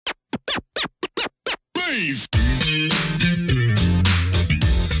Blaze.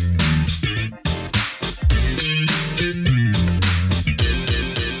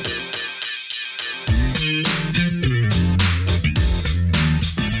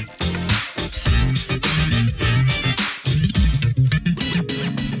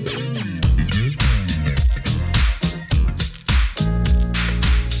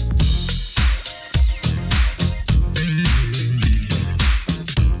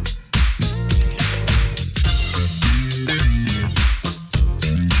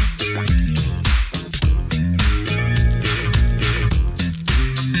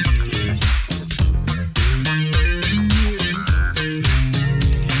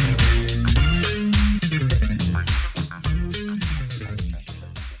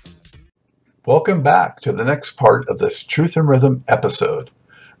 Welcome back to the next part of this Truth and Rhythm episode.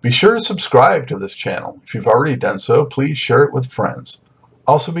 Be sure to subscribe to this channel. If you've already done so, please share it with friends.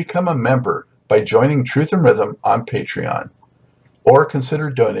 Also become a member by joining Truth and Rhythm on Patreon, or consider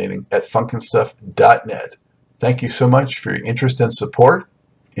donating at funkinstuff.net. Thank you so much for your interest and support.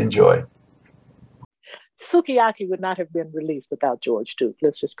 Enjoy. Sukiyaki would not have been released without George Duke.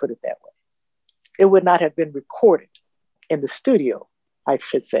 Let's just put it that way. It would not have been recorded in the studio, I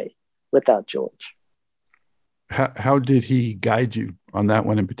should say, without George. How did he guide you on that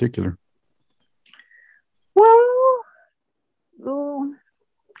one in particular? Well,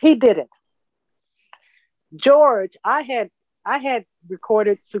 he didn't. George, I had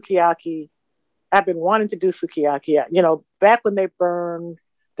recorded Sukiyaki. I've been wanting to do Sukiyaki, back when they burned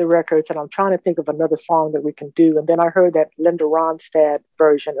the records, and I'm trying to think of another song that we can do. And then I heard that Linda Ronstadt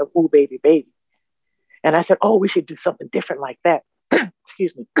version of Ooh Baby Baby. And I said, oh, we should do something different like that.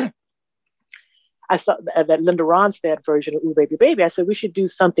 Excuse me. I saw that Linda Ronstadt version of Ooh Baby Baby. I said, we should do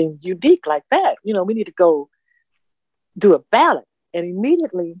something unique like that. We need to go do a ballad. And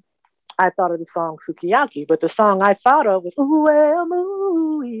immediately I thought of the song Sukiyaki, but the song I thought of was Ooh,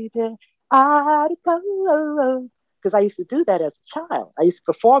 because I used to do that as a child. I used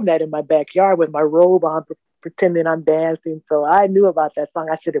to perform that in my backyard with my robe on, pretending I'm dancing. So I knew about that song.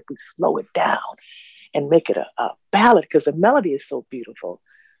 I said, if we slow it down and make it a ballad, because the melody is so beautiful.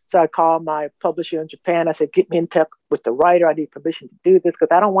 So I called my publisher in Japan. I said, get me in touch with the writer. I need permission to do this because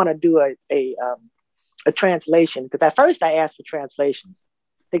I don't want to do a translation. Because at first I asked for translations.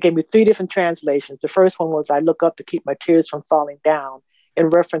 They gave me 3 different translations. The first one was I look up to keep my tears from falling down in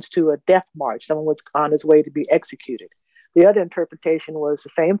reference to a death march. Someone was on his way to be executed. The other interpretation was the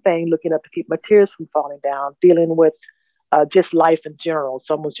same thing, looking up to keep my tears from falling down, dealing with just life in general.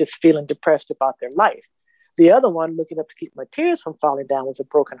 Someone's just feeling depressed about their life. The other one, looking up to keep my tears from falling down, was a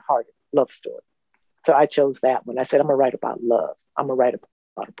broken-hearted love story. So I chose that one. I said, I'm going to write about love. I'm going to write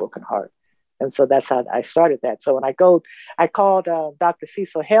about a broken heart. And so that's how I started that. So when I called Dr.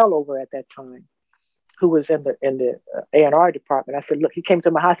 Cecil Hale over at that time, who was in the A&R department. I said, look, he came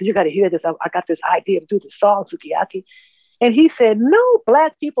to my house. I said, you got to hear this. I got this idea to do the song, Sukiyaki. And he said, no,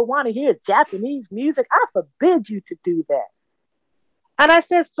 Black people want to hear Japanese music. I forbid you to do that. And I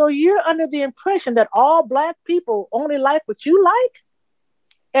said, so you're under the impression that all Black people only like what you like?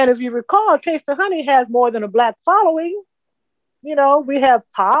 And if you recall, Taste of Honey has more than a Black following. We have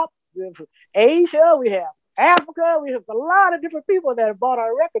pop, we have Asia, we have Africa, we have a lot of different people that have bought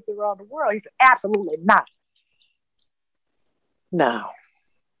our records around the world. He said, absolutely not. Now,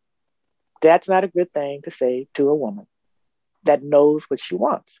 that's not a good thing to say to a woman that knows what she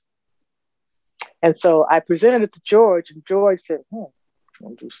wants. And so I presented it to George, and George said,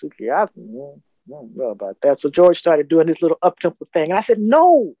 I'm do Sukiyaki. I don't know about that. So George started doing this little up-tempo thing. And I said,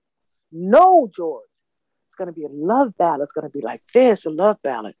 no, George. It's going to be a love ballad. It's going to be like this, a love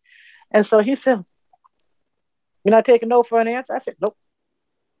ballad. And so he said, you're not taking no for an answer? I said, nope.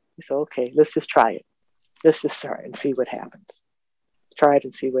 He said, okay, let's just try it. Let's just try it and see what happens. Try it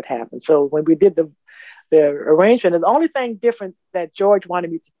and see what happens. So when we did the arrangement, the only thing different that George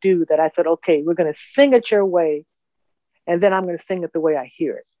wanted me to do, that I said, okay, we're going to sing it your way, and then I'm going to sing it the way I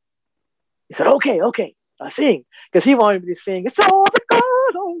hear it. He said, okay, I'll sing. Because he wanted me to sing, it's all the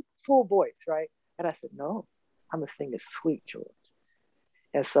girls, full voice, right? And I said, no, I'm going to sing it sweet, George.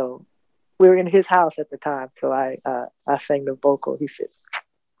 And so we were in his house at the time, so I sang the vocal. He said,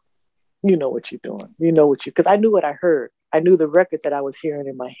 you know what you're doing. Because I knew what I heard. I knew the record that I was hearing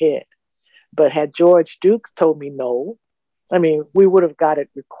in my head. But had George Duke told me no, we would have got it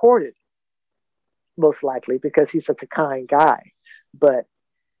recorded, most likely, because he's such a kind guy. But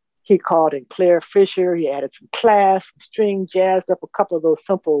he called in Claire Fisher. He added some class, some string, jazzed up a couple of those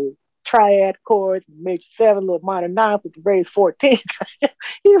simple triad chords, major 7, little minor 9 with the raised 14.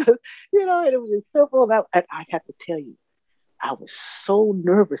 He was, and it was just simple. And I have to tell you, I was so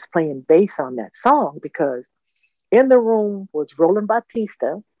nervous playing bass on that song because in the room was Roland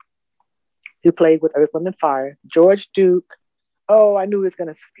Batista, who played with Earth, Wind and Fire, George Duke. Oh, I knew he was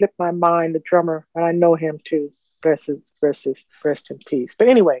going to slip my mind, the drummer, and I know him too. Rest in peace. But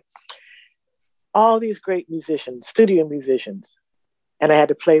anyway, all these great musicians, studio musicians, and I had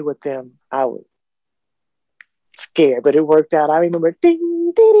to play with them. I was scared, but it worked out. I remember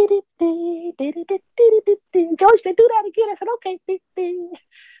ding, ding, ding, ding, ding, ding, ding, ding, ding. George, they do that again. I said, okay, ding, ding.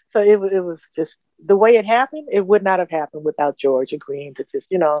 So it was just the way it happened. It would not have happened without George agreeing to just,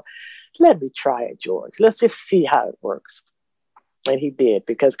 let me try it, George. Let's just see how it works. And he did,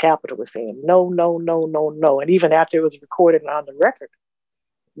 because Capitol was saying no, no, no, no, no. And even after it was recorded on the record,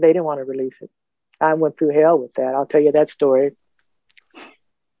 they didn't want to release it. I went through hell with that. I'll tell you that story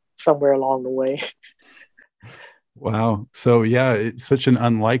somewhere along the way. Wow. So yeah, it's such an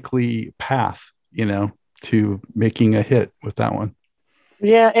unlikely path, to making a hit with that one.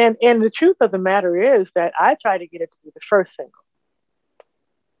 Yeah, and the truth of the matter is that I tried to get it to be the first single.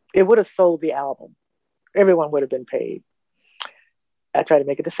 It would have sold the album. Everyone would have been paid. I tried to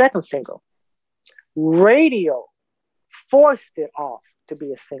make it the second single. Radio forced it off to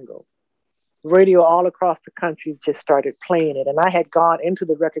be a single. Radio all across the country just started playing it. And I had gone into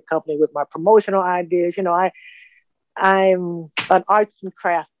the record company with my promotional ideas. I'm an arts and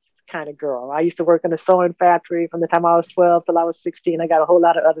crafts kind of girl. I used to work in a sewing factory from the time I was 12 till I was 16. I got a whole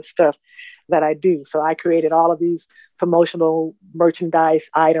lot of other stuff that I do. So I created all of these promotional merchandise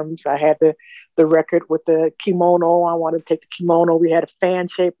items. I had the record with the kimono. I wanted to take the kimono. We had a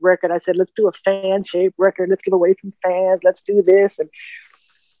fan-shaped record. I said, let's do a fan-shaped record. Let's give away some fans. Let's do this. And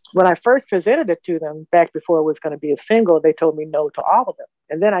when I first presented it to them back before it was going to be a single, they told me no to all of them.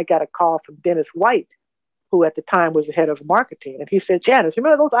 And then I got a call from Dennis White, who at the time was the head of marketing. And he said, Janice,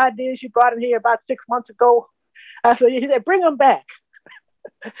 remember those ideas you brought in here about 6 months ago? I said, he said, bring them back.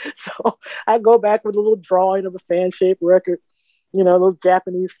 So I go back with a little drawing of a fan-shaped record, those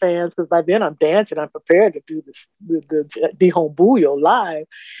Japanese fans, because by then I'm dancing, I'm prepared to do the Nihon Buyo live.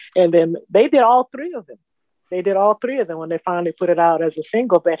 And then they did all three of them. They did all three of them when they finally put it out as a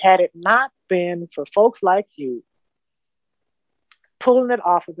single. But had it not been for folks like you pulling it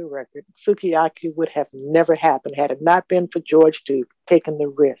off of the record, Sukiyaki would have never happened had it not been for George Duke taking the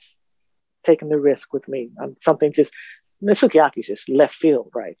risk with me on something just, Sukiyaki's just left field,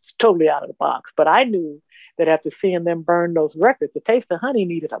 right? It's totally out of the box. But I knew that after seeing them burn those records, The Taste of Honey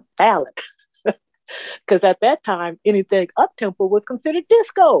needed a ballad. Because at that time, anything up-tempo was considered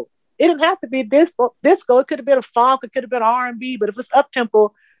disco. It didn't have to be disco. It could have been a funk, it could have been R&B, but if it's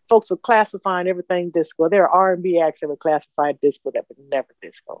up-tempo, folks were classifying everything disco. There are R&B acts that were classified disco that were never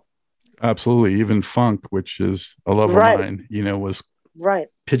disco. Absolutely. Even funk, which is a love of mine, was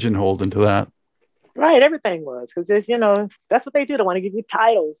pigeonholed into that. Right, everything was. Because that's what they do. They want to give you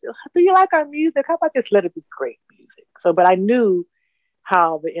titles. Do you like our music? How about just let it be great music? So, but I knew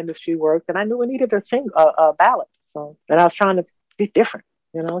how the industry worked, and I knew we needed a ballad. So, and I was trying to be different,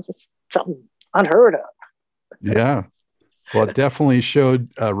 just something unheard of. Yeah. Well, it definitely showed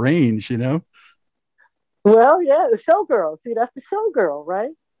range, Well, yeah, the showgirl. See, that's the showgirl,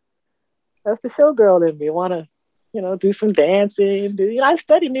 right? That's the showgirl in me. I want to, do some dancing. I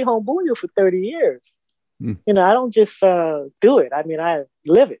studied Nihon Buyo for 30 years. I don't just do it. I mean, I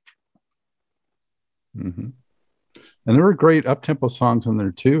live it. Mm-hmm. And there were great up-tempo songs in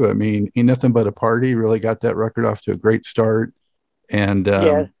there too. I mean, Ain't Nothing But a Party really got that record off to a great start.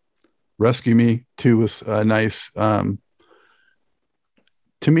 And Rescue Me too was nice. To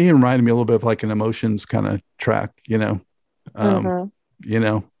me, it reminded me a little bit of like an Emotions kind of track, but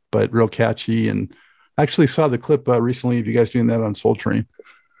real catchy. And I actually saw the clip recently of you guys doing that on Soul Train.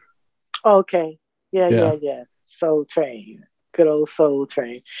 Okay. Yeah. Soul Train. Good old Soul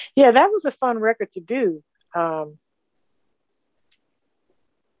Train. Yeah, that was a fun record to do.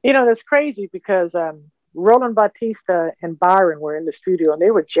 That's crazy because Roland Batista and Byron were in the studio and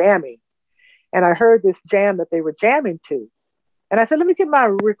they were jamming. And I heard this jam that they were jamming to. And I said, let me get my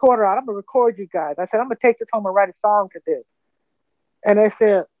recorder out. I'm going to record you guys. I said, I'm going to take this home and write a song to this. And they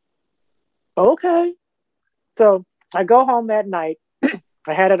said, okay. So I go home that night.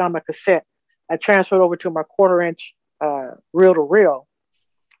 I had it on my cassette. I transferred over to my 1/4-inch reel-to-reel.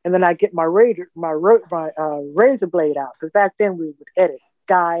 And then I get my razor blade out. Because back then we would edit.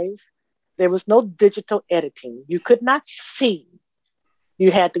 Guys, there was no digital editing. You could not see.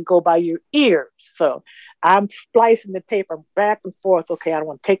 You had to go by your ears. So I'm splicing the tape. I'm back and forth. Okay, I don't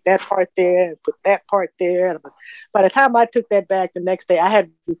want to take that part there and put that part there. And by the time I took that back the next day, I had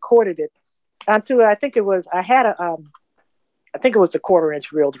recorded it onto. I think it was the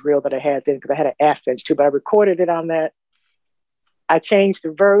 1/4-inch reel-to-reel that I had then because I had an 1/2 inch too. But I recorded it on that, I changed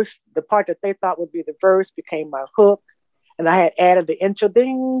the verse. The part that they thought would be the verse became my hook. And I had added the intro,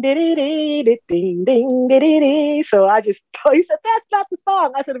 ding, ding, ding, ding, ding, ding. So I just, he said, that's not the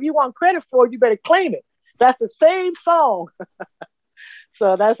song. I said, if you want credit for it, you better claim it. That's the same song.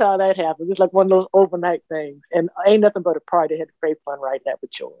 So that's how that happened. It's like one of those overnight things. And ain't nothing but a party. I had great fun writing that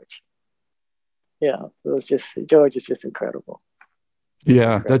with George. Yeah, it was just, George is just incredible.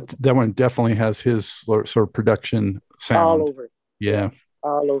 Yeah, incredible. That one definitely has his sort of production sound. All over it. Yeah.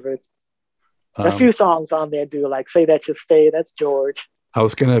 All over it. A few songs on there do, like Say That You Stay. That's George. I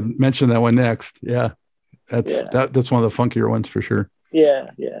was going to mention that one next. Yeah. That's one of the funkier ones for sure.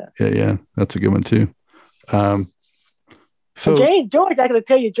 Yeah. That's a good one too. So George, I got to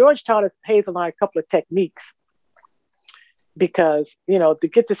tell you, George taught us, Hazel and I, a couple of techniques, because, you know, to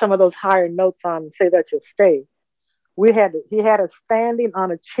get to some of those higher notes on Say That You'll Stay, he had us standing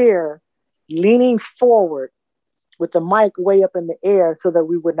on a chair, leaning forward with the mic way up in the air so that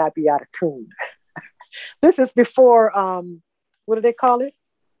we would not be out of tune. This is before, what do they call it?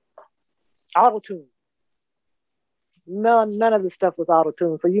 Auto-tune. None of the stuff was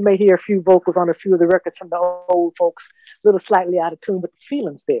auto-tune. So you may hear a few vocals on a few of the records from the old folks, a little slightly out of tune, but the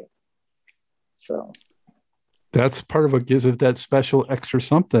feeling's there. So that's part of what gives it that special extra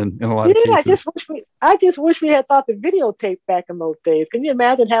something in a lot of cases. I just wish we had thought the videotape back in those days. Can you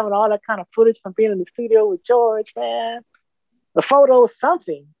imagine having all that kind of footage from being in the studio with George, man? The photo is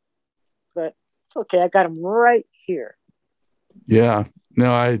something, but it's okay. I got them right here. Yeah.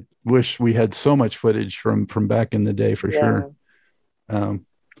 No, I wish we had so much footage from back in the day for sure.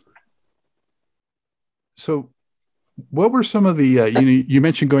 So what were some of the, you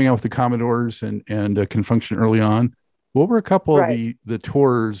mentioned going out with the Commodores and Confunction early on. What were a couple of the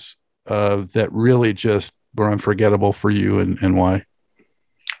tours that really just were unforgettable for you, and why?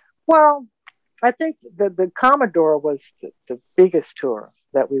 Well, I think the Commodore was the biggest tour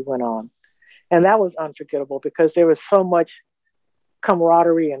that we went on. And that was unforgettable because there was so much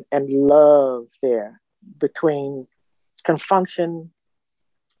camaraderie and love there between Confunction,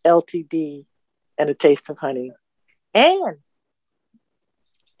 LTD, and A Taste of Honey, and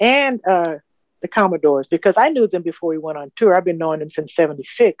the Commodores, because I knew them before we went on tour. I've been knowing them since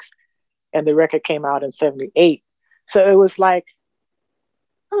 '76, and the record came out in '78. So it was like,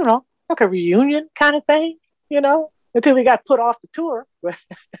 I don't know, like a reunion kind of thing, you know, until we got put off the tour.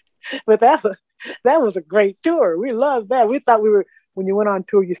 But that was a great tour. We loved that. We thought when you went on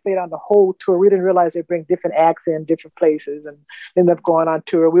tour, you stayed on the whole tour. We didn't realize they bring different acts in different places and ended up going on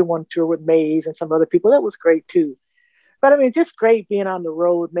tour. We went on tour with Maze and some other people. That was great too. But I mean, just great being on the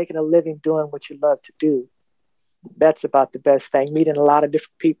road, making a living, doing what you love to do. That's about the best thing. Meeting a lot of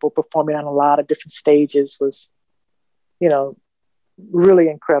different people, performing on a lot of different stages was, you know, really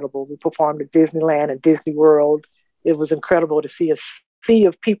incredible. We performed at Disneyland and Disney World. It was incredible to see a sea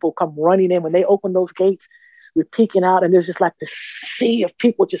of people come running in. When they open those gates, we're peeking out and there's just like this sea of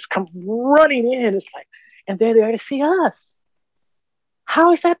people just come running in. It's like, and they're there to see us.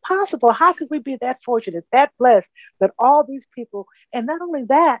 How is that possible? How could we be that fortunate, that blessed, that all these people, and not only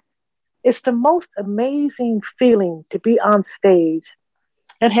that, it's the most amazing feeling to be on stage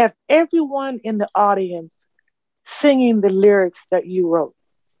and have everyone in the audience singing the lyrics that you wrote.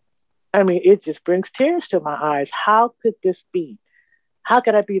 I mean, it just brings tears to my eyes. How could this be? How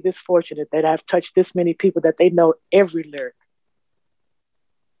could I be this fortunate that I've touched this many people that they know every lyric?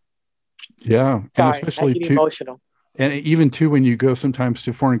 Yeah. Sorry, and especially I get emotional. And even too, when you go sometimes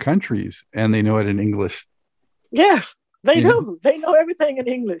to foreign countries and they know it in English. Yes, they do. They know everything in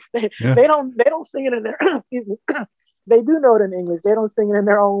English. They don't sing it in their excuse me. They do know it in English. They don't sing it in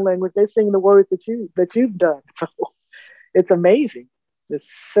their own language. They sing the words that you've done. So it's amazing. It's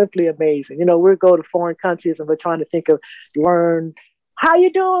simply amazing. You know, we go to foreign countries and we're trying to learn how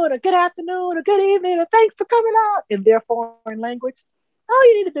you doing, or good afternoon, or good evening, or thanks for coming out in their foreign language. All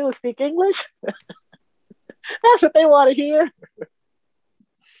you need to do is speak English. That's what they want to hear.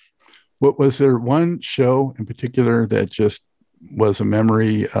 What was there one show in particular that just was a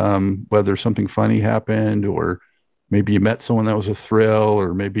memory, whether something funny happened or maybe you met someone that was a thrill,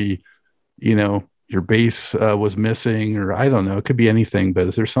 or maybe, you know, your bass was missing, or I don't know, it could be anything, but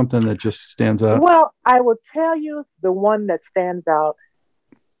is there something that just stands out? Well, I will tell you the one that stands out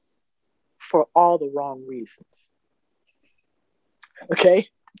for all the wrong reasons. Okay?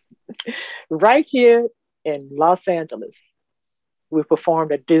 Right here in Los Angeles, we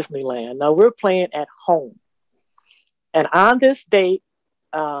performed at Disneyland. Now we're playing at home. And on this date,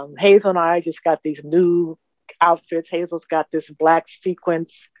 Hazel and I just got these new outfits. Hazel's got this black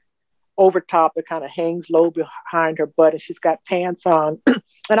sequence over top that kind of hangs low behind her butt, and she's got pants on.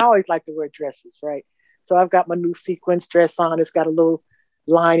 And I always like to wear dresses, right? So I've got my new sequence dress on. It's got a little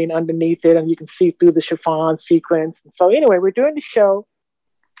lining underneath it, and you can see through the chiffon sequence. And so anyway, we're doing the show,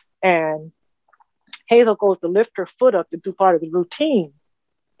 and Hazel goes to lift her foot up to do part of the routine.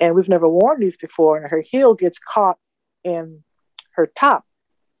 And we've never worn these before. And her heel gets caught in her top,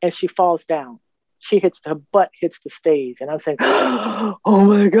 and she falls down. Her butt hits the stage. And I'm saying, oh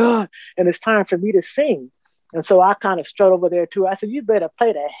my God. And it's time for me to sing. And so I kind of strut over there too. I said, you better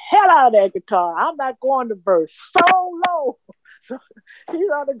play the hell out of that guitar. I'm not going to verse so low. So she's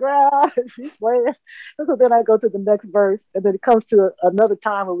on the ground and she's playing. And so then I go to the next verse. And then it comes to another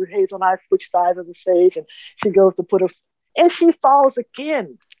time where Hazel and I switch sides of the stage, and she goes to put her, and she falls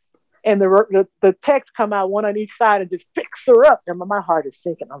again. And the text come out one on each side and just picks her up. And my heart is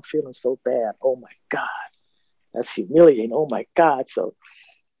sinking. I'm feeling so bad. Oh my God. That's humiliating. Oh my God. So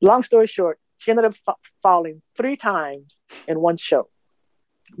long story short, she ended up falling 3 times in one show.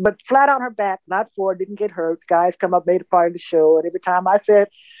 But flat on her back, not forward, didn't get hurt. Guys come up, made a part of the show. And every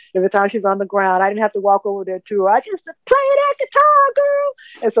time she's on the ground, I didn't have to walk over there to her. I just said, play that guitar, girl.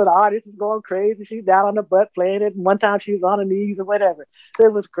 And so the audience is going crazy. She's down on her butt playing it. And one time she was on her knees or whatever. So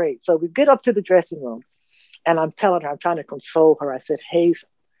it was great. So we get up to the dressing room, and I'm telling her, I'm trying to console her. I said, Hazel,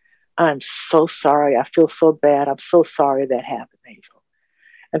 I'm so sorry. I feel so bad. I'm so sorry that happened, Hazel.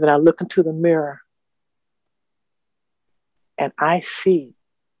 And then I look into the mirror, and I see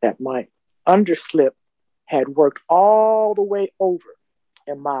that my underslip had worked all the way over,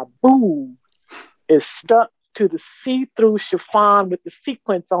 and my boob is stuck to the see-through chiffon with the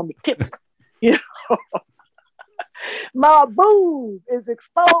sequence on the tip. You know, my boob is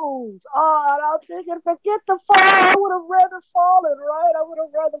exposed. Oh, and I'm thinking, forget the fall. I would have rather fallen, right? I would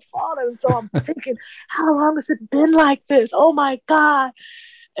have rather fallen. And so I'm thinking, how long has it been like this? Oh my God.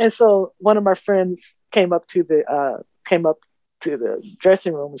 And so one of my friends came up to the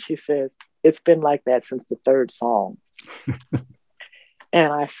dressing room, and she said, it's been like that since the 3rd song.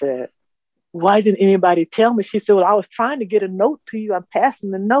 And I said, why didn't anybody tell me? She said, well, I was trying to get a note to you. I'm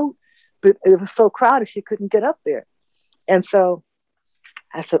passing the note, but it was so crowded she couldn't get up there. And so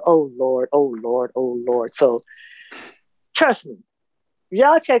I said, oh Lord, oh Lord, oh Lord. So trust me,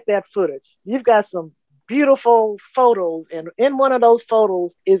 y'all check that footage. You've got some beautiful photos, and in one of those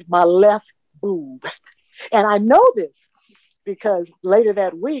photos is my left boob. And I know this because later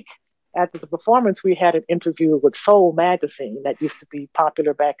that week, after the performance, we had an interview with Soul Magazine that used to be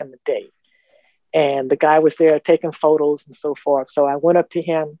popular back in the day. And the guy was there taking photos and so forth. So I went up to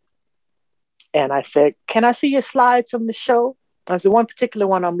him and I said, can I see your slides from the show? That's the one particular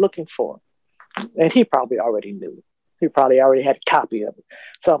one I'm looking for. And he probably already knew. He probably already had a copy of it.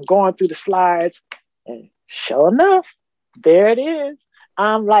 So I'm going through the slides, and sure enough, there it is.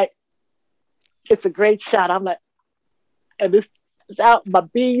 I'm like, it's a great shot. I'm like, and this is out, my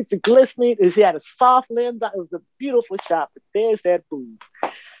beads are glistening. He had a soft lens. It was a beautiful shot, but there's that boob.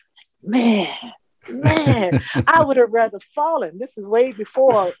 Man, I would have rather fallen. This is way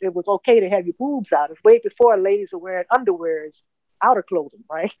before it was okay to have your boobs out. It's way before ladies were wearing underwear as outer clothing,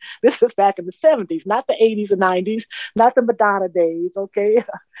 right? This is back in the 70s, not the 80s and 90s, not the Madonna days, okay?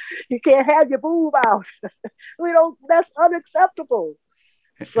 You can't have your boob out. That's unacceptable.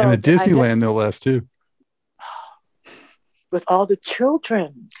 So, and at Disneyland, no less, too. With all the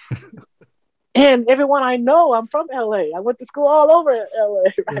children. And everyone I know, I'm from LA. I went to school all over LA,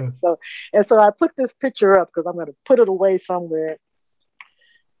 right? Yeah. So I put this picture up because I'm going to put it away somewhere.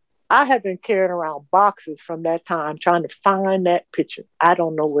 I have been carrying around boxes from that time trying to find that picture. I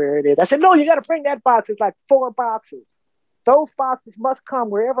don't know where it is. I said, no, you got to bring that box. It's like 4 boxes. Those boxes must come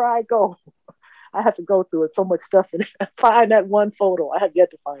wherever I go. I have to go through it. So much stuff and find that one photo. I have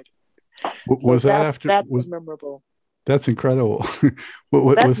yet to find it. Was that after? That was memorable. That's incredible. That's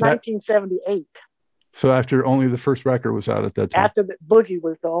was 1978. So after only the first record was out at that time? After the Boogie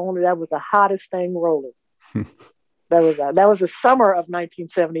was that was the hottest thing rolling. That was the summer of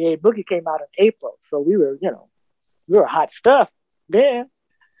 1978. Boogie came out in April. So we were hot stuff then.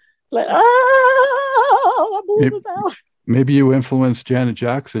 Like, my boob is out. Maybe you influenced Janet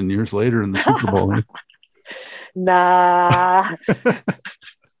Jackson years later in the Super Bowl. Nah.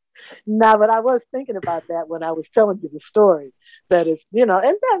 No, but I was thinking about that when I was telling you the story. That is, and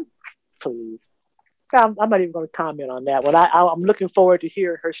then, please, I'm not even going to comment on that one. I'm looking forward to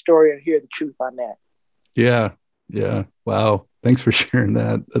hear her story and hear the truth on that. Yeah. Wow. Thanks for sharing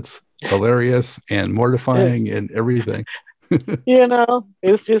that. That's hilarious and mortifying and everything.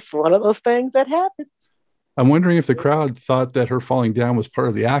 It's just one of those things that happens. I'm wondering if the crowd thought that her falling down was part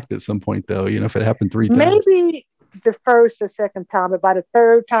of the act at some point, though, if it happened 3 times. Maybe the first or second time, but by the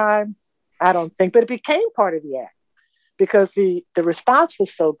 3rd time, I don't think. But it became part of the act because the response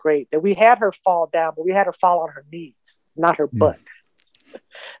was so great that we had her fall down, but we had her fall on her knees, not her butt.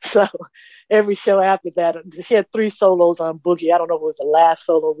 So every show after that, she had 3 solos on Boogie. I don't know if it was the last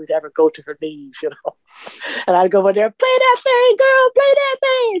solo we'd ever go to her knees, you know. And I'd go over there, play that thing, girl, play that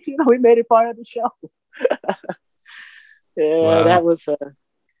thing. You know, we made it part of the show. Yeah, wow. That was,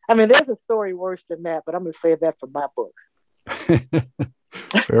 I mean, there's a story worse than that, but I'm going to save that for my book.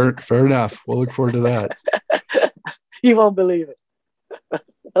 Fair enough. We'll look forward to that. You won't believe it. That's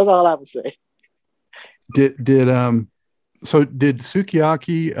all I would say. So did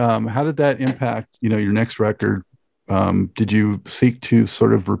Sukiyaki, how did that impact, your next record? Did you seek to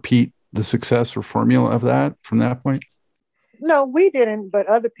sort of repeat the success or formula of that from that point? No, we didn't, but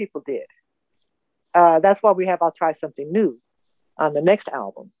other people did. That's why we have I'll Try Something New on the next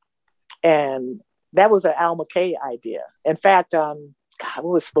album. And that was an Al McKay idea. In fact, what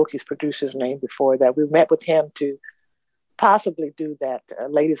was Smokey's producer's name before that? We met with him to possibly do that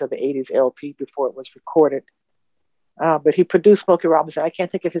Ladies of the 80s LP before it was recorded. But he produced Smokey Robinson. I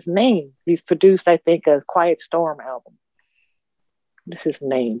can't think of his name. He's produced, I think, a Quiet Storm album. What's his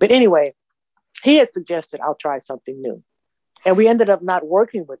name? But anyway, he had suggested I'll Try Something New. And we ended up not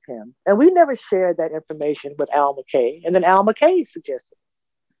working with him. And we never shared that information with Al McKay. And then Al McKay suggested.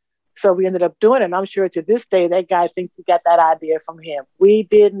 So we ended up doing it. And I'm sure to this day, that guy thinks we got that idea from him. We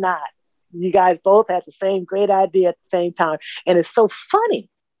did not. You guys both had the same great idea at the same time. And it's so funny.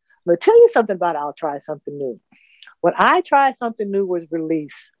 I'm going to tell you something about I'll Try Something New. When I Try Something New was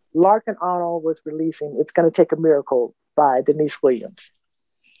released, Larkin Arnold was releasing It's Gonna Take a Miracle by Denise Williams.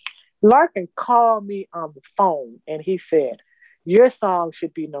 Larkin called me on the phone and he said, your song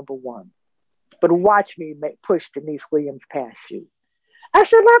should be number 1, but watch me push Denise Williams past you. I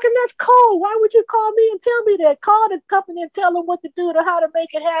said, Larkin, that's cold. Why would you call me and tell me that? Call the company and tell them what to do to how to make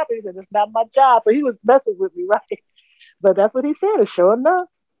it happen. He said, it's not my job. So he was messing with me, right? But that's what he said, and sure enough.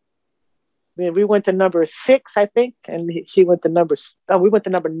 Then we went to number 6, I think, and she went to we went to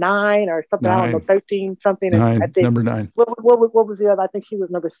number 9 or something. 9. I don't know, 13 something. 9, I think, number 9. What was the other? I think she was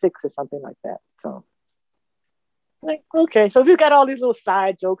number 6 or something like that. So, like, okay, so we've got all these little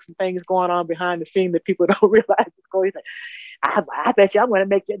side jokes and things going on behind the scene that people don't realize is going on. I bet you I'm going to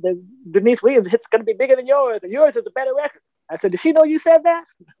make the Denise Williams hit's going to be bigger than yours, and yours is a better record. I said, did she know you said that?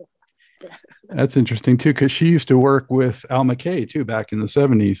 That's interesting too, because she used to work with Al McKay too back in the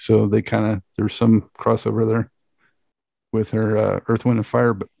 70s. So they there's some crossover there with her Earth, Wind, and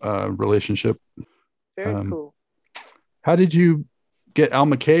Fire relationship. Very cool. How did you get Al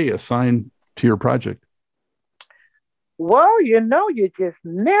McKay assigned to your project? Well, you just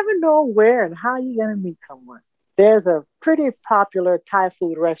never know where and how you're going to meet someone. There's a pretty popular Thai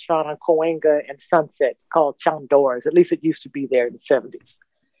food restaurant on Cahuenga and Sunset called Chandor's. At least it used to be there in the 70s.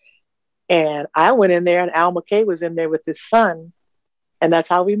 And I went in there and Al McKay was in there with his son. And that's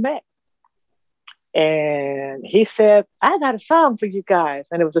how we met. And he said, I got a song for you guys.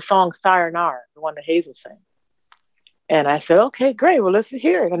 And it was the song Sayonara, the one that Hazel sang. And I said, okay, great. Well, let's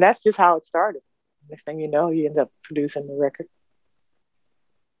hear it. And that's just how it started. Next thing you know, he ended up producing the record.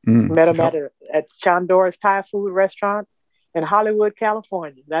 Met him at Chandor's Thai food restaurant in Hollywood,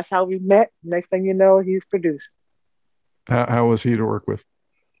 California. That's how we met. Next thing you know, he's producing. How was he to work with?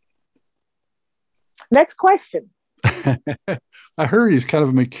 Next question. I heard he's kind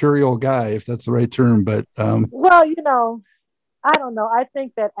of a mercurial guy, if that's the right term, but well, I don't know. I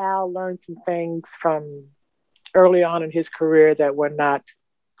think that Al learned some things from early on in his career that were not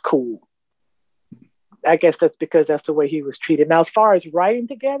cool. I guess that's because that's the way he was treated. Now, as far as writing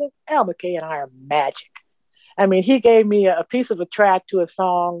together, Al McKay and I are magic. I mean, he gave me a piece of a track to a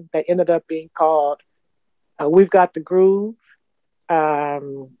song that ended up being called We've Got the Groove,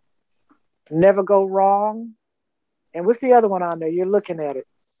 Never Go Wrong. And what's the other one on there? You're looking at it.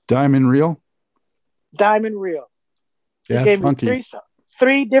 Diamond Reel? Diamond Reel. Yeah, he gave funky. Me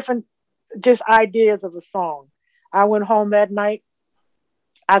three different just ideas of a song. I went home that night.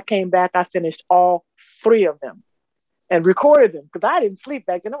 I came back. I finished all 3 of them and recorded them because I didn't sleep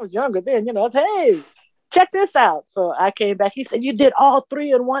back then. I was younger then. Hey, check this out. So I came back. He said, you did all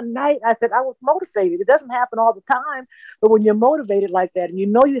 3 in one night? I said, I was motivated. It doesn't happen all the time. But when you're motivated like that and you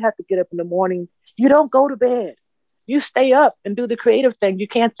know you have to get up in the morning, you don't go to bed. You stay up and do the creative thing. You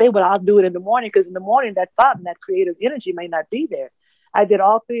can't say, well, I'll do it in the morning because in the morning that thought and that creative energy may not be there. I did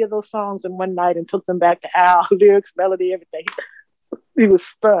all 3 of those songs in one night and took them back to Al, lyrics, melody, everything. He was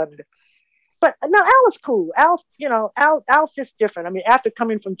stunned. But no, Al is cool. Al's just different. I mean, after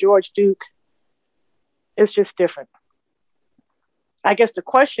coming from George Duke, it's just different. I guess the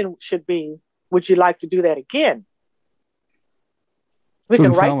question should be, would you like to do that again? We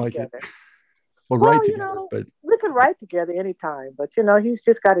can write together. Well, write together, but we could write together anytime, but he's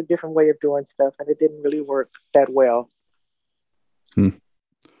just got a different way of doing stuff, and it didn't really work that well.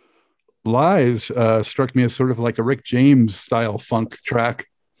 Lies struck me as sort of like a Rick James style funk track.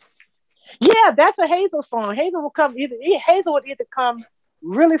 Yeah, that's a Hazel song. Hazel would either come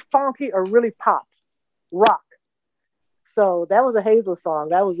really funky or really pop rock. So that was a Hazel song.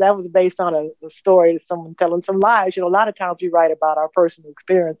 That was based on a story of someone telling some lies. A lot of times we write about our personal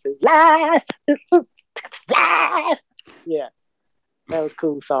experiences. Lies, lies. Yeah, that was a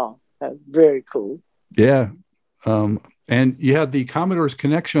cool song. That was very cool. Yeah, and you had the Commodore's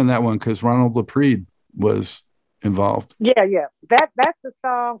connection on that one because Ronald LaPrade was involved. Yeah. That's the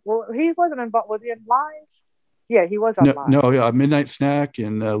song. Well, he wasn't involved. Was he in Lies? Yeah, he was on Lies. No, Midnight Snack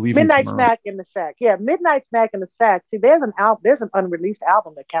and Leaving Midnight Tomorrow. Snack in the Sack. Yeah, Midnight Snack in the Sack. See, there's an unreleased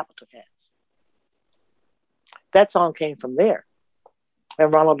album that Capitol has. That song came from there.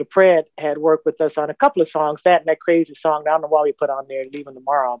 And Ronald LaPrade had worked with us on a couple of songs, that and that crazy song. I don't know why we put on there Leaving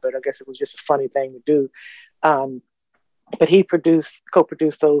Tomorrow, but I guess it was just a funny thing to do. But he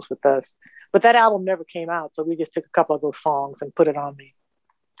co-produced those with us. But that album never came out, so we just took a couple of those songs and put it on the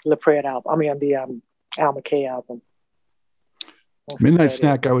LaPrade album. I mean, on the Al McKay album. Midnight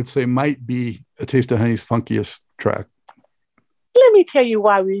Snack, I would say, might be A Taste of Honey's funkiest track. Let me tell you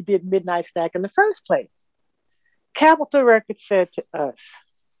why we did Midnight Snack in the first place. Capitol Records said to us,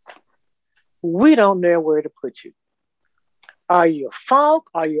 we don't know where to put you. Are you funk?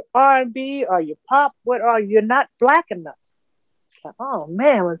 Are you R&B? Are you pop? What are you? You're not black enough. It's like, oh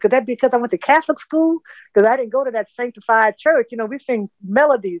man, could that be because I went to Catholic school? Because I didn't go to that sanctified church. We sing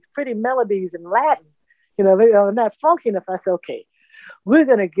melodies, pretty melodies in Latin. They're not funky enough. I said, okay, we're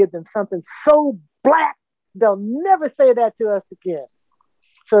going to give them something so black, they'll never say that to us again.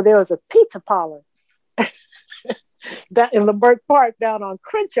 So there was a pizza parlor in Lamberth Park down on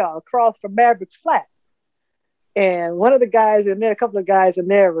Crenshaw across from Maverick's Flat. And one of the guys in there, a couple of guys in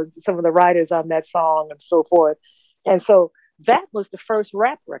there were some of the writers on that song and so forth. And so that was the first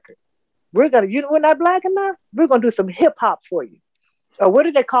rap record. We're not black enough? We're going to do some hip hop for you. Or what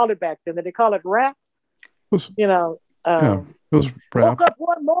did they call it back then? Did they call it rap? It was rap. Woke up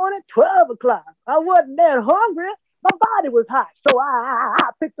one morning, 12 o'clock. I wasn't that hungry. My body was hot. So I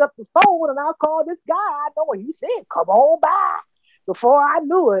picked up the phone and I called this guy. I know what he said, come on by. Before I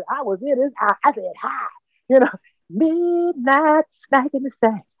knew it, I was in his eye. I said, hi. Midnight Snack in the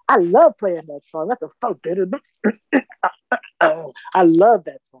Sack. I love playing that song. That's a funk. I love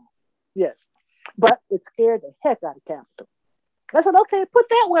that song. Yes. But it scared the heck out of Capitol. I said, okay, put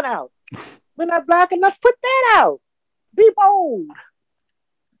that one out. We're not black enough. Put that out. Be bold.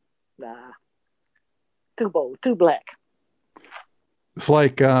 Nah. Too bold. Too black. It's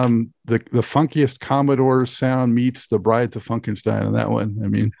like the funkiest Commodore sound meets the Brides of Funkenstein on that one. I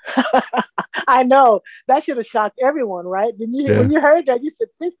mean, I know that should have shocked everyone, right? When you heard that, you said,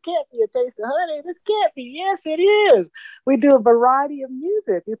 "This can't be A Taste of Honey. This can't be." Yes, it is. We do a variety of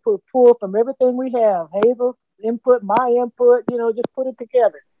music. We pull from everything we have. Hazel's input, my input. Just put it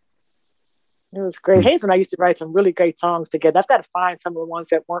together. It was great. Hazel and I used to write some really great songs together. I've got to find some of the ones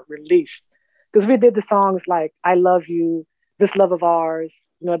that weren't released because we did the songs like "I Love You," "This Love of Ours,"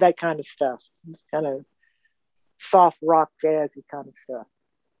 that kind of stuff. It's kind of soft rock, jazzy kind of stuff.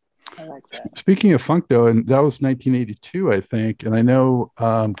 I like that. Speaking of funk, though, and that was 1982, I think, and I know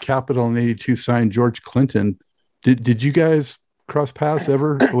Capitol in '82 signed George Clinton. Did you guys cross paths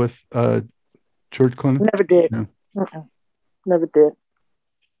ever with George Clinton? Never did. No. Never did.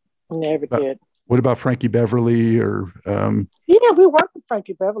 Never did. What about Frankie Beverly or? Yeah, we worked with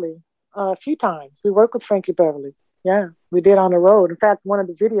Frankie Beverly a few times. We worked with Frankie Beverly. Yeah, we did on the road. In fact, one of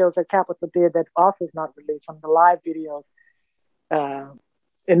the videos that Capitol did that also is not released, on the live videos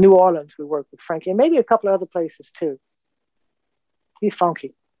in New Orleans, we worked with Frankie, and maybe a couple of other places too. He's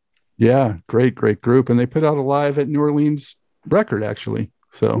funky. Yeah, great group, and they put out a live at New Orleans record actually.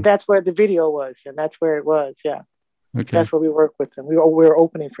 So that's where the video was, and that's where it was. Yeah, okay, that's where we worked with him. We were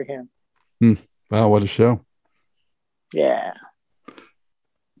opening for him. Wow, what a show! Yeah.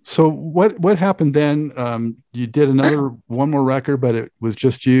 So what happened then? You did one more record, but it was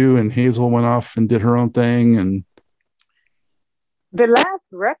just you, and Hazel went off and did her own thing. And the last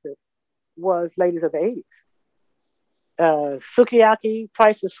record was Ladies of the 80s. Sukiyaki,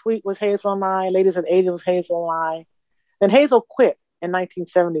 Price is Sweet was Hazel and I. Ladies of the 80s was Hazel and I. Then Hazel quit in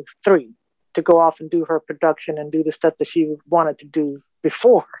 1973 to go off and do her production and do the stuff that she wanted to do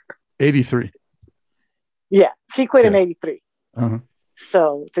before. 83. Yeah, she quit in 83. Uh-huh.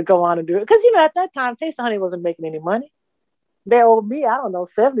 So to go on and do it, because at that time, Taste of Honey wasn't making any money. They owed me, I don't know,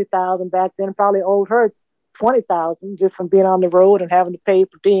 $70,000 back then. Probably owed her 20,000 just from being on the road and having to pay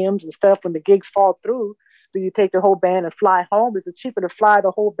per diems and stuff when the gigs fall through. Do you take the whole band and fly home? Is it cheaper to fly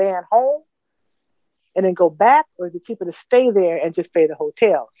the whole band home and then go back, or is it cheaper to stay there and just pay the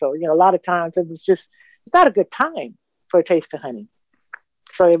hotel? So, a lot of times it's not a good time for a Taste of Honey.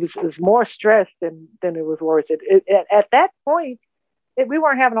 So it was more stress than it was worth it. At that point, we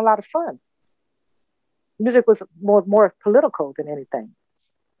weren't having a lot of fun. Music was more political than anything.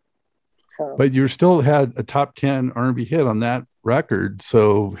 So, but you still had a top 10 R&B hit on that record,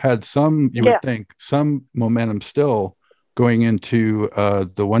 so had some, you would think, some momentum still going into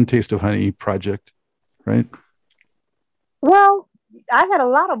the One Taste of Honey project, right? Well, I had a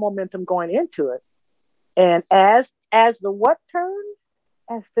lot of momentum going into it, and as the what turned,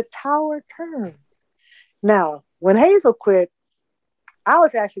 as the tower turned. Now, when Hazel quit, I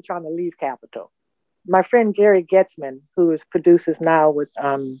was actually trying to leave Capitol. My friend Gary Getzman, who produces now with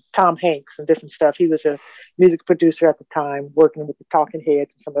Tom Hanks and different stuff, he was a music producer at the time, working with the Talking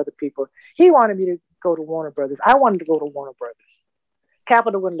Heads and some other people. He wanted me to go to Warner Brothers. I wanted to go to Warner Brothers.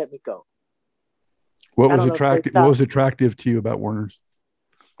 Capitol wouldn't let me go. What was attractive? What was attractive to you about Warner's?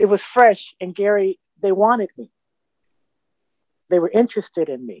 It was fresh, and Gary, they wanted me. They were interested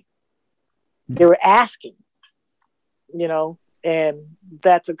in me. They were asking, and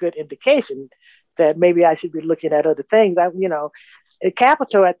that's a good indication that maybe I should be looking at other things. At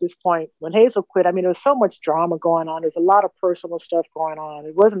Capitol at this point, when Hazel quit, there was so much drama going on. There's a lot of personal stuff going on.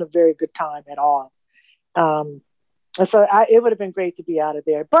 It wasn't a very good time at all. And so it would have been great to be out of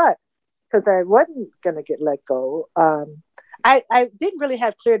there. But because I wasn't going to get let go, I didn't really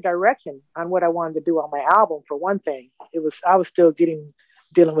have clear direction on what I wanted to do on my album, for one thing. I was still dealing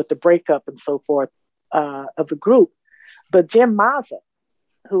with the breakup and so forth of the group. But Jim Mazza,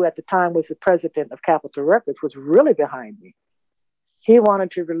 who at the time was the president of Capitol Records, was really behind me. He wanted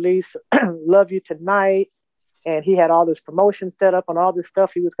to release Love You Tonight, and he had all this promotion set up and all this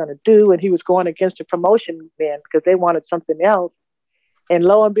stuff he was going to do, and he was going against the promotion men because they wanted something else. And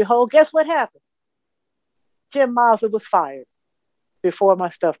lo and behold, guess what happened? Jim Mazza was fired before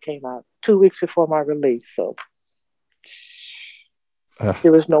my stuff came out, 2 weeks before my release. So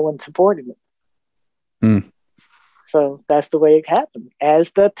there was no one supporting it. Mm. So that's the way it happened. As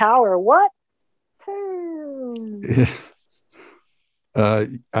the tower, what? Who's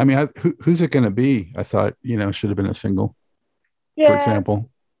it going to be? I thought, should have been a single, for example.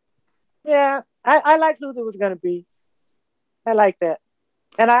 Yeah, I like who it was going to be. I like that.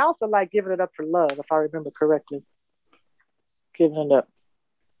 And I also like Giving It Up for Love, if I remember correctly. Giving It Up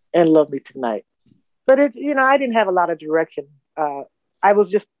and Love Me Tonight. But I didn't have a lot of direction. I was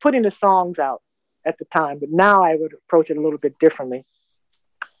just putting the songs out at the time, but now I would approach it a little bit differently.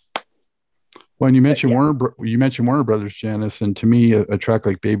 When you mentioned Warner Brothers, Janice, and to me, a track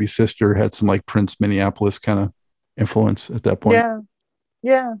like Baby Sister had some like Prince Minneapolis kind of influence at that point.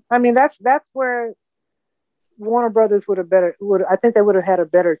 Yeah. That's where Warner Brothers I think they would have had a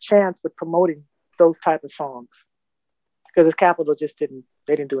better chance with promoting those type of songs, because Capitol just didn't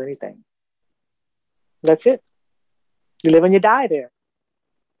do anything. That's it. You live and you die there.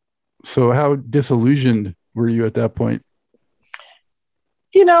 So how disillusioned were you at that point?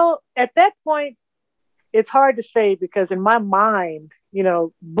 At that point, it's hard to say, because in my mind,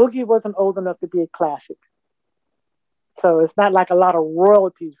 Boogie wasn't old enough to be a classic. So it's not like a lot of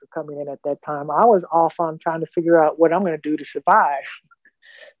royalties were coming in at that time. I was off on trying to figure out what I'm going to do to survive,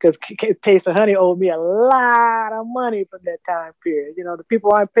 because Taste of Honey owed me a lot of money from that time period. The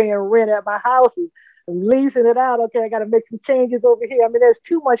people aren't paying rent at my house and leasing it out. Okay, I got to make some changes over here. There's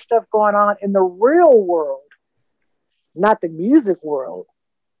too much stuff going on in the real world, not the music world,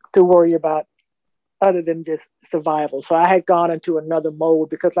 to worry about other than just survival. So I had gone into another mode,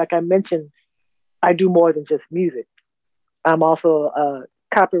 because like I mentioned, I do more than just music. I'm also a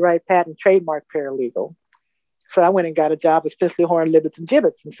copyright, patent, trademark paralegal. So I went and got a job with Spencer Horn, Libbets and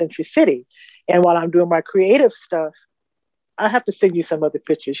Gibbets in Century City. And while I'm doing my creative stuff, I have to send you some other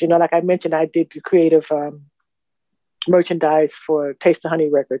pictures. Like I mentioned, I did the creative merchandise for Taste of Honey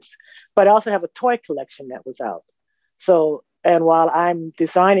Records, but I also have a toy collection that was out. So, and while I'm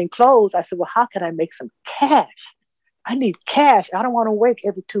designing clothes, I said, well, how can I make some cash? I need cash. I don't want to wait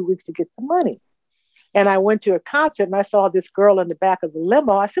every 2 weeks to get the money. And I went to a concert and I saw this girl in the back of the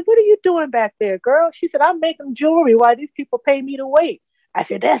limo. I said, what are you doing back there, girl? She said, I'm making jewelry while these people pay me to wait. I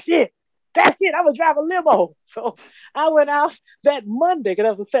said, that's it. I'm going to drive a limo. So I went out that Monday,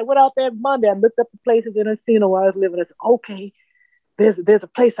 because I went out that Monday. I looked up the places in Encino where I was living. I said, okay, there's a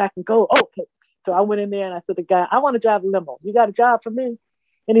place I can go. Okay. So I went in there and I said to the guy, I want to drive a limo. You got a job for me?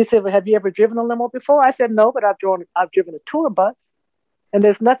 And he said, well, have you ever driven a limo before? I said, no, but I've driven a tour bus, and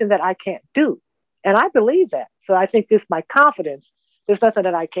there's nothing that I can't do. And I believe that. So I think this my confidence. There's nothing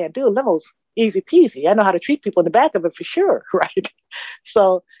that I can't do. Limo's easy peasy. I know how to treat people in the back of it for sure, right?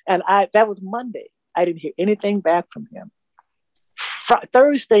 So, and that was Monday. I didn't hear anything back from him.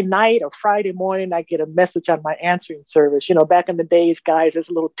 Thursday night or Friday morning, I get a message on my answering service. You know, back in the days, guys, there's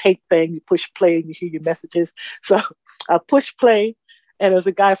a little tape thing. You push play and you hear your messages. So I push play, and there's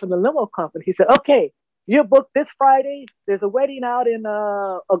a guy from the limo company. He said, "Okay, you're booked this Friday. There's a wedding out in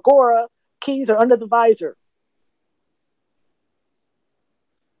Agora. Keys are under the visor."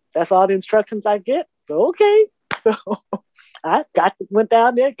 That's all the instructions I get. So, okay. So went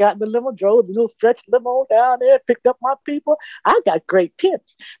down there, got in the limo, drove the little stretch limo down there, picked up my people. I got great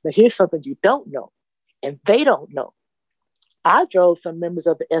tips. But here's something you don't know, and they don't know. I drove some members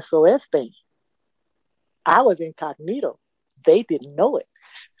of the SOS band. I was incognito. They didn't know it.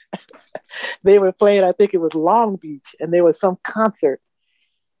 They were playing, I think it was Long Beach, and there was some concert.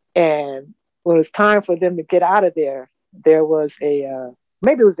 And when it was time for them to get out of there, there was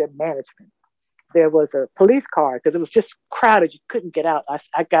maybe it was their management. There was a police car because it was just crowded. You couldn't get out.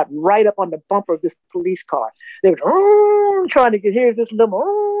 I got right up on the bumper of this police car. They were trying to get, here's this limo,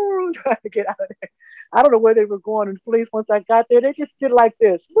 trying to get out of there. I don't know where they were going in police. Once I got there, they just did like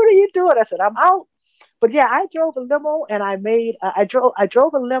this. "What are you doing?" I said, "I'm out." But yeah, I drove a limo, and I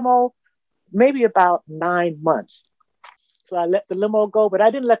drove a limo maybe about 9 months. So I let the limo go, but I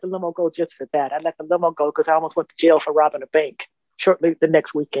didn't let the limo go just for that. I let the limo go because I almost went to jail for robbing a bank shortly the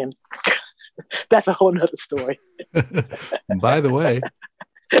next weekend. That's a whole nother story. By the way,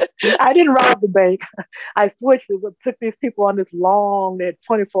 I didn't rob the bank. I switched it, took these people on this long, they had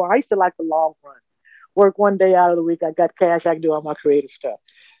 24. I used to like the long run. Work one day out of the week. I got cash. I can do all my creative stuff.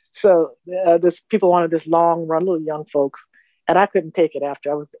 So this people wanted this long run, little young folks. And I couldn't take it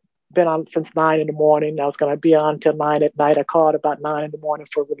after. Been on since 9 in the morning. I was going to be on till 9 at night. I called about 9 in the morning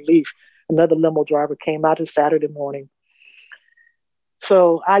for relief. Another limo driver came out this Saturday morning.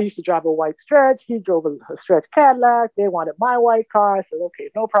 So I used to drive a white Stretch. He drove a Stretch Cadillac. They wanted my white car. I said, "Okay,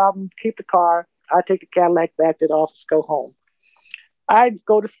 no problem. Keep the car. I'll take the Cadillac back to the office, go home." I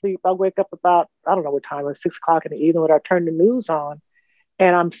go to sleep. I wake up about, I don't know what time, it was 6 o'clock in the evening when I turn the news on.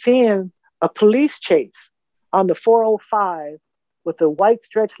 And I'm seeing a police chase on the 405 with a white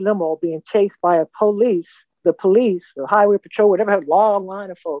Stretch limo being chased by the police, the highway patrol, whatever, had a long line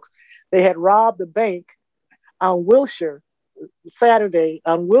of folks. They had robbed the bank on Wilshire, Saturday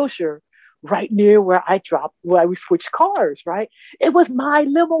on Wilshire, right near where we switched cars, right? It was my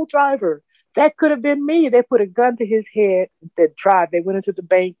limo driver. That could have been me. They put a gun to his head and said, "Drive." They went into the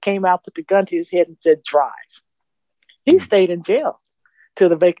bank, came out, put the gun to his head and said, "Drive." He stayed in jail till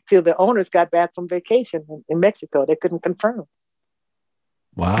the owners got back from vacation in Mexico. They couldn't confirm.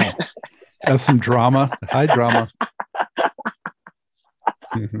 Wow. That's some drama, high drama.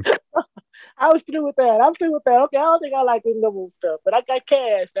 I was through with that. I'm through with that. Okay, I don't think I like this level stuff, but I got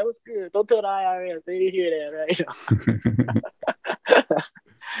cash. That was good. Don't tell the IRS. They didn't hear that, right?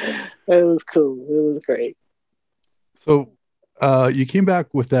 It was cool. It was great. So you came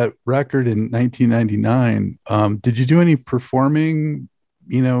back with that record in 1999. Did you do any performing,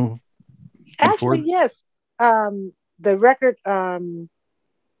 before? Actually, yes. The record,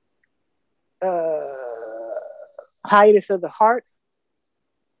 Hiatus of the Heart.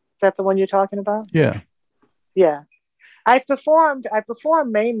 Is that the one you're talking about? Yeah. Yeah. I performed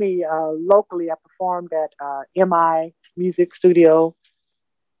mainly locally. I performed at MI Music Studio,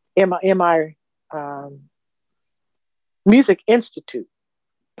 MI Music Institute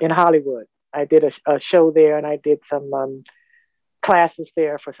in Hollywood. I did a show there, and I did some classes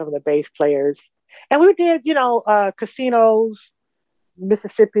there for some of the bass players. And we did, casinos,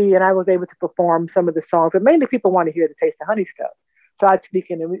 Mississippi, and I was able to perform some of the songs. But mainly people want to hear the Taste of Honey stuff. So I'd sneak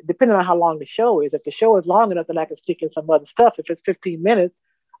in, depending on how long the show is. If the show is long enough, then I can stick in some other stuff. If it's 15 minutes,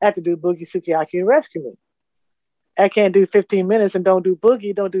 I have to do Boogie, Sukiyaki, and Rescue Me. I can't do 15 minutes and don't do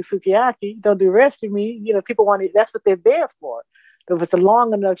Boogie, don't do Sukiyaki, don't do Rescue Me. People want to, that's what they're there for. So if it's a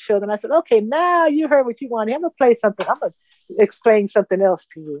long enough show, then I said, okay, now you heard what you wanted. I'm going to play something. I'm going to explain something else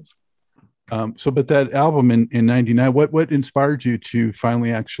to you. But that album in 99, what inspired you to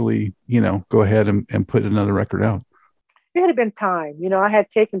finally actually, go ahead and put another record out? It had been time. I had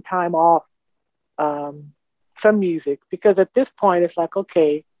taken time off from music because at this point it's like,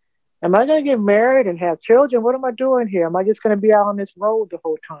 okay, am I going to get married and have children? What am I doing here? Am I just going to be out on this road the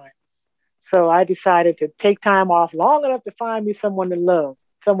whole time? So I decided to take time off long enough to find me someone to love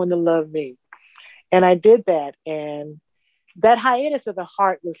me. And I did that. And that Hiatus of the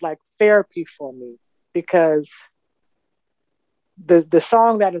Heart was like therapy for me because the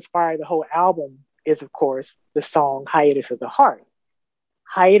song that inspired the whole album is, of course, the song Hiatus of the Heart.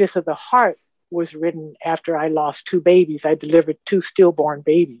 Hiatus of the Heart was written after I lost two babies. I delivered two stillborn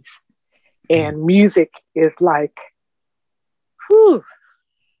babies. And music is like, whew.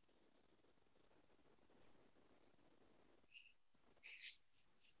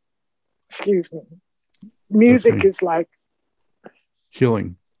 Excuse me. Music is like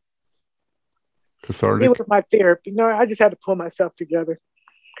healing. Cathartic. It was my therapy. No, I just had to pull myself together.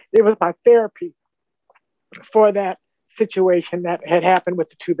 It was my therapy for that situation that had happened with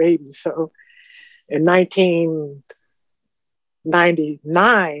the two babies. So in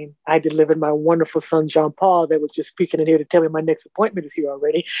 1999, I delivered my wonderful son, Jean Paul, that was just speaking in here to tell me my next appointment is here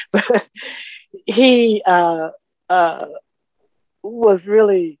already. But he was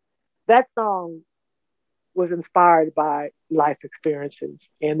really, that song was inspired by life experiences.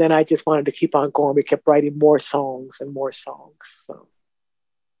 And then I just wanted to keep on going. We kept writing more songs and more songs. So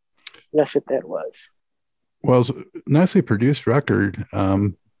that's what that was. Well, it's a nicely produced record.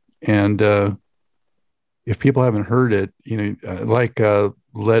 And if people haven't heard it,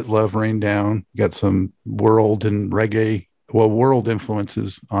 Let Love Rain Down, got some world and reggae, world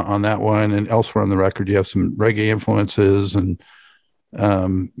influences on that one. And elsewhere on the record, you have some reggae influences and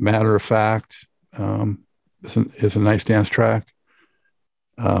Matter of Fact. It's a nice dance track.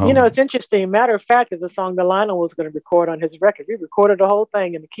 It's interesting. Matter of Fact is a song that Lionel was going to record on his record. We recorded the whole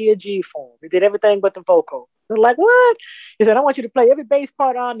thing in the key of G form. We did everything but the vocal. They're like, what? He said, I want you to play every bass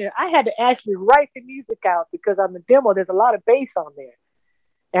part on there. I had to actually write the music out because on the demo, there's a lot of bass on there.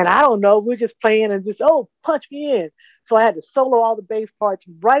 And I don't know, we're just playing and just, punch me in. So I had to solo all the bass parts,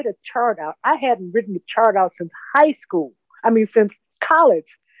 write a chart out. I hadn't written the chart out since since college.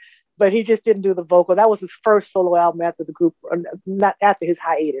 But he just didn't do the vocal. That was his first solo album after the group, not after his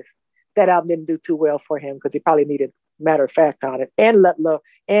hiatus. That album didn't do too well for him because he probably needed Matter of Fact on it and Let Love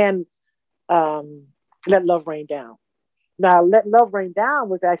Rain Down. Now, Let Love Rain Down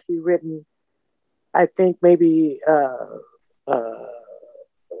was actually written, I think maybe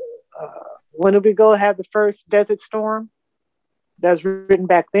when did we go have the first Desert Storm? That was written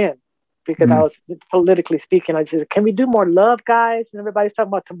back then. Because I was politically speaking, I said, can we do more love, guys? And everybody's talking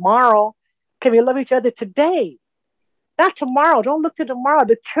about tomorrow. Can we love each other today? Not tomorrow. Don't look to tomorrow.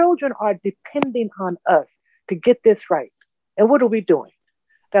 The children are depending on us to get this right. And what are we doing?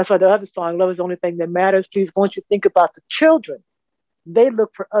 That's why the other song, Love is the Only Thing That Matters. Please, won't you think about the children? They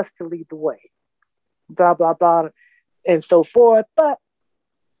look for us to lead the way. Blah, blah, blah, and so forth. But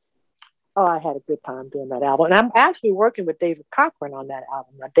I had a good time doing that album. And I'm actually working with David Cochran on that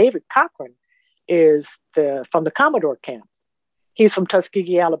album. Now, David Cochran is from the Commodore camp. He's from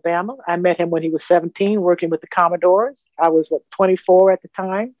Tuskegee, Alabama. I met him when he was 17 working with the Commodores. I was, 24 at the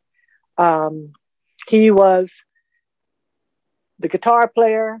time. He was the guitar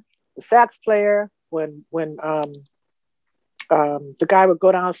player, the sax player. When the guy would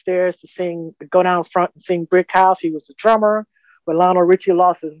go downstairs go down front and sing Brick House, he was the drummer. When Lionel Richie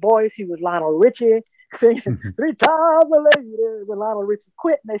lost his voice, he was Lionel Richie singing 3 times a lady. When Lionel Richie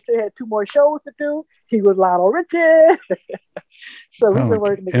quit and they still had 2 more shows to do, he was Lionel Richie. So we've been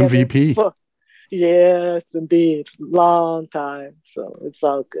working together. MVP. Yes, indeed. Long time. So it's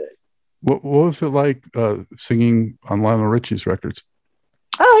all good. What was it like singing on Lionel Richie's records?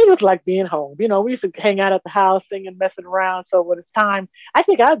 Oh, it was like being home. We used to hang out at the house, singing, messing around. So when it's time, I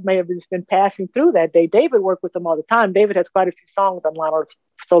think I may have just been passing through that day. David worked with them all the time. David has quite a few songs on Lionel's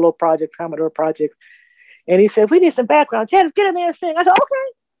solo projects, Commodore projects. And he said, we need some background. Janice, get in there and sing. I said,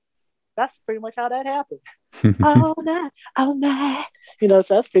 okay. That's pretty much how that happened. All night. So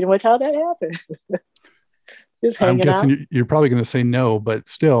that's pretty much how that happened. I'm guessing you're probably going to say no, but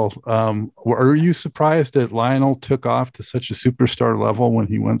still, are you surprised that Lionel took off to such a superstar level when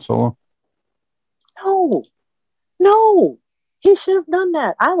he went solo? No, he should have done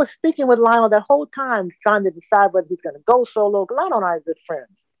that. I was speaking with Lionel that whole time, trying to decide whether he's going to go solo. Lionel and I are good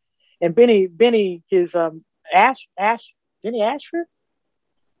friends. And Benny, his Benny Ashford, what's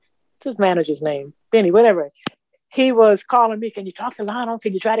his manager's name? Benny, whatever. He was calling me, can you talk to Lionel?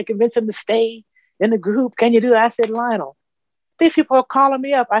 Can you try to convince him to stay in the group? Can you do that? I said, Lionel, these people are calling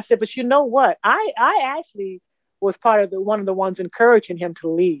me up. I said, but you know what? I actually was part of one of the ones encouraging him to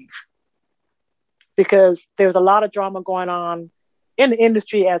leave because there's a lot of drama going on in the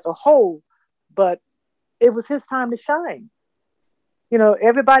industry as a whole, but it was his time to shine.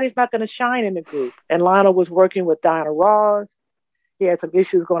 Everybody's not going to shine in the group. And Lionel was working with Diana Ross. He had some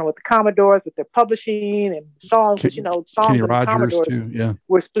issues going on with the Commodores, with their publishing and songs. Songs Kenny in the Rogers Commodores too, yeah.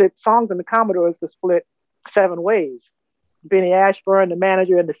 were split. Songs in the Commodores were split 7 ways. Benny Ashburn, the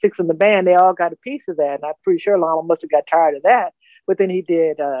manager, and the 6 in the band, they all got a piece of that. And I'm pretty sure Lionel must have got tired of that. But then he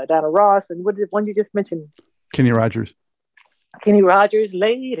did Diana Ross. And what did one you just mentioned? Kenny Rogers. Kenny Rogers,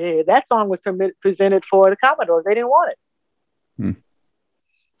 Lady. That song was presented for the Commodores. They didn't want it. Hmm.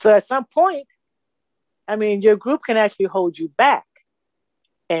 So at some point, I mean, your group can actually hold you back.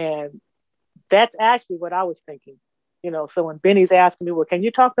 And that's actually what I was thinking. So when Benny's asking me, well, can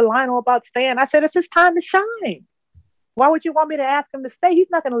you talk to Lionel about staying? I said, it's his time to shine. Why would you want me to ask him to stay? He's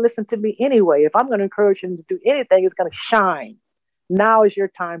not going to listen to me anyway. If I'm going to encourage him to do anything, it's going to shine. Now is your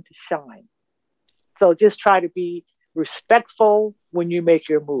time to shine. So just try to be respectful when you make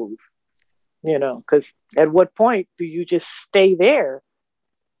your move, because at what point do you just stay there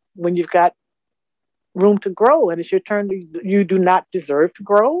when you've got room to grow and it's your turn you do not deserve to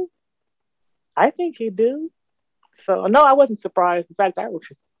grow? I think you do. So no, I wasn't surprised. In fact, I was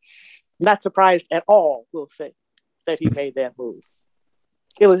not surprised at all, we'll say, that he made that move.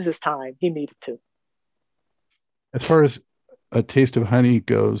 It was his time. He needed to. As far as A Taste of Honey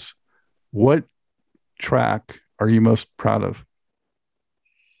goes, what track are you most proud of?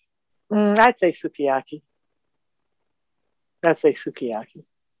 I'd say Sukiyaki. That's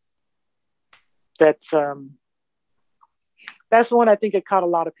the one I think it caught a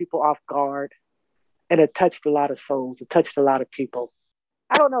lot of people off guard, and it touched a lot of souls. It touched a lot of people.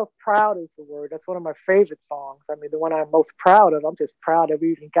 I don't know if proud is the word. That's one of my favorite songs. I mean, the one I'm most proud of. I'm just proud that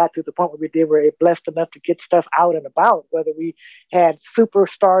we even got to the point where we're blessed enough to get stuff out and about, whether we had super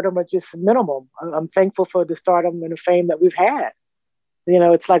stardom or just minimum. I'm thankful for the stardom and the fame that we've had.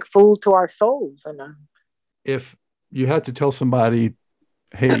 It's like food to our souls. And if you had to tell somebody,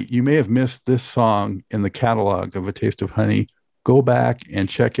 hey, you may have missed this song in the catalog of A Taste of Honey, go back and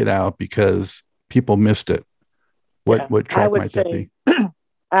check it out because people missed it. What track might that be?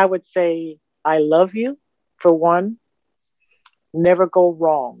 I would say I Love You, for one. Never Go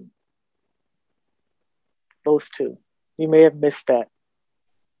Wrong. Those two. You may have missed that.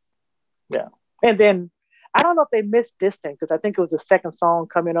 Yeah. And then, I don't know if they missed Distant, because I think it was the second song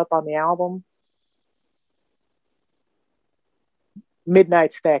coming up on the album.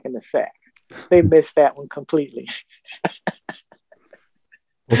 Midnight Snack in the Sack. They missed that one completely.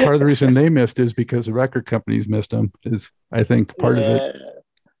 Well, part of the reason they missed is because the record companies missed them, is I think part of it.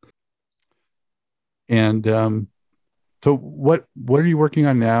 And so what are you working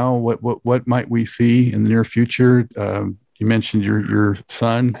on now? What might we see in the near future? You mentioned your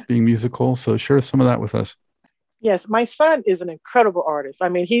son being musical, so share some of that with us. Yes, my son is an incredible artist. I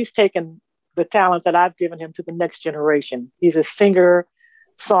mean, he's taken the talent that I've given him to the next generation. He's a singer,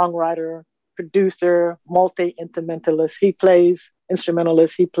 songwriter, producer, multi-instrumentalist. He plays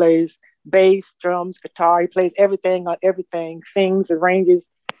instrumentalist. He plays bass, drums, guitar. He plays everything on everything, sings, arranges.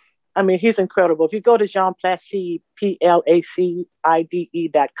 I mean, he's incredible. If you go to Jean Placide,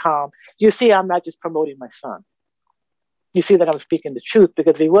 PLACIDE.com, you see I'm not just promoting my son. You see that I'm speaking the truth,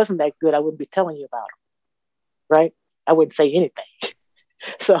 because if he wasn't that good, I wouldn't be telling you about him, right? I wouldn't say anything.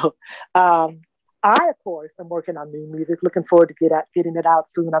 So I, of course, am working on new music, looking forward to getting it out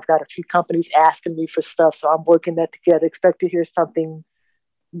soon. I've got a few companies asking me for stuff, so I'm working that together. Expect to hear something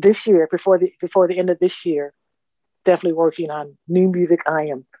this year, before the end of this year. Definitely working on new music. I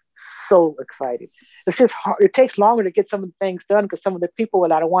am so excited. It's just hard. It takes longer to get some of the things done, because some of the people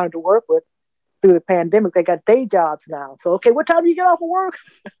that I wanted to work with through the pandemic, they got day jobs now. So, okay, what time do you get off of work?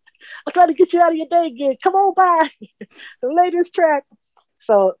 I'll try to get you out of your day gig. Come on by. The latest track.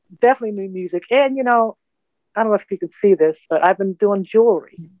 So definitely new music. And, I don't know if you can see this, but I've been doing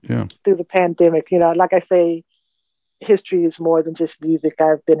jewelry through the pandemic. Like I say, history is more than just music.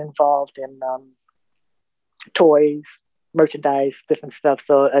 I've been involved in toys, merchandise, different stuff.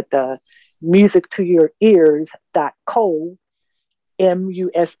 So at the musictoyourears.co,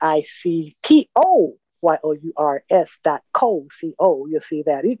 musictoyours.co, you'll see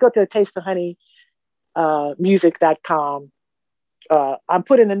that. You go to Taste of Honey music.com. I'm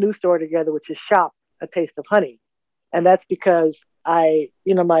putting a new store together, which is Shop A Taste of Honey. And that's because the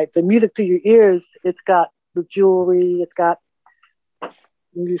Music to Your Ears, it's got the jewelry, it's got,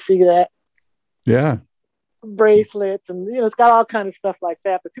 you see that? Yeah. Bracelets, and it's got all kinds of stuff like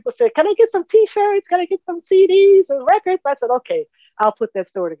that. But people say, can I get some t-shirts? Can I get some CDs or records? I said, okay, I'll put that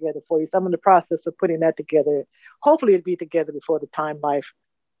store together for you. So I'm in the process of putting that together. Hopefully it'll be together before the Time Life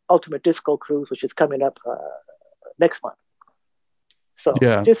Ultimate Disco Cruise, which is coming up next month. So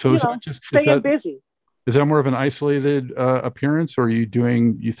staying busy. Is that more of an isolated appearance, or are you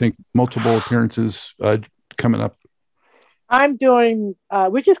doing, you think, multiple appearances coming up? I'm doing,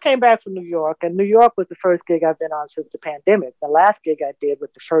 we just came back from New York, and New York was the first gig I've been on since the pandemic. The last gig I did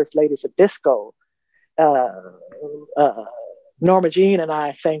with the First Ladies of Disco. Norma Jean and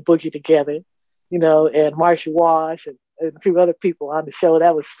I sang Boogie together, and Marcia Wash and and a few other people on the show.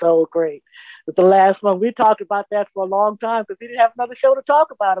 That was so great. But the last one, we talked about that for a long time because we didn't have another show to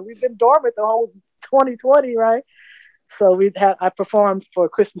talk about it. We've been dormant the whole 2020, right? So I performed for a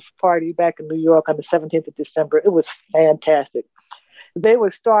Christmas party back in New York on the 17th of December. It was fantastic. They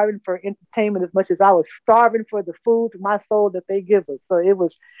were starving for entertainment as much as I was starving for the food to my soul that they give us. So it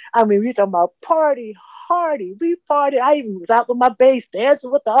was, I mean, we're talking about party, hardy. We partied. I even was out with my bass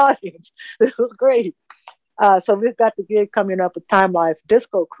dancing with the audience. This was great. So we've got the gig coming up with Time Life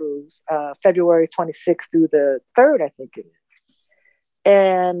Disco Cruise, February 26th through the 3rd, I think it is.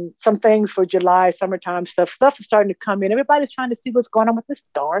 And some things for July, summertime stuff. Stuff is starting to come in. Everybody's trying to see what's going on with this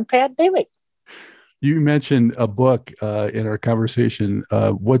darn pandemic. You mentioned a book in our conversation.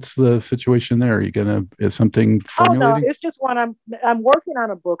 What's the situation there? Are you is something formulating? Oh, no, it's just one. I'm working on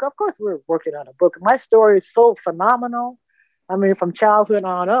a book. Of course, we're working on a book. My story is so phenomenal. I mean, from childhood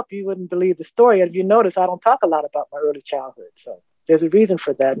on up, you wouldn't believe the story. And if you notice, I don't talk a lot about my early childhood. So there's a reason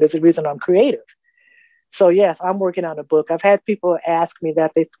for that. There's a reason I'm creative. So yes, I'm working on a book. I've had people ask me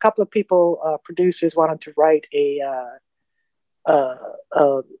that. A couple of people, producers, wanted to write a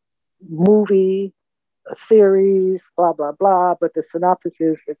movie, a series, blah, blah, blah. But the synopsis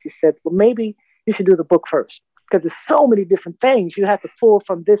is that you said, well, maybe you should do the book first because there's so many different things you have to pull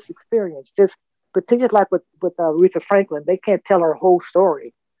from this experience. Just particularly like with Aretha Franklin, they can't tell her whole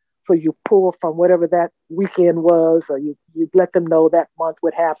story. So you pull from whatever that weekend was, or you let them know that month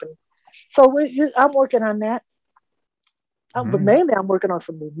what happened. So I'm working on that. But mainly I'm working on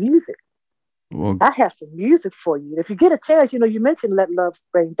some new music. Well, I have some music for you. If you get a chance, you mentioned Let Love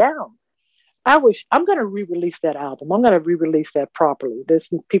Rain Down. I'm going to re-release that album. I'm going to re-release that properly. There's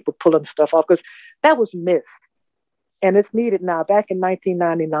some people pulling stuff off because that was missed. And it's needed now. Back in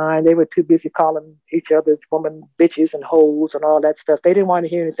 1999, they were too busy calling each other's women bitches and hoes and all that stuff. They didn't want to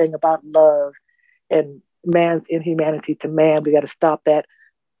hear anything about love and man's inhumanity to man. We got to stop that.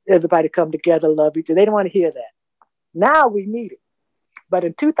 Everybody come together, love each other. They don't want to hear that. Now we need it. But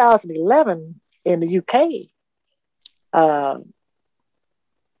in 2011, in the UK,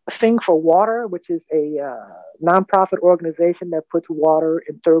 Sing for Water, which is a nonprofit organization that puts water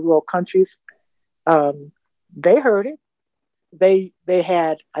in third world countries, they heard it. They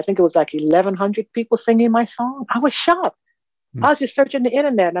had, I think it was like 1,100 people singing my song. I was shocked. I was just searching the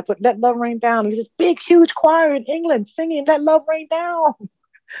internet and I put Let Love Rain Down. There's this big, huge choir in England singing Let Love Rain Down.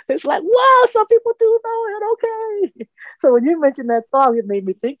 It's like, wow, some people do know it. Okay. So when you mentioned that song, it made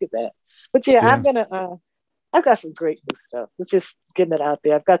me think of that. But yeah. I've got some great new stuff. It's just getting it out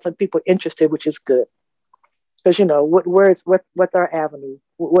there. I've got some people interested, which is good. Because, what's our avenue?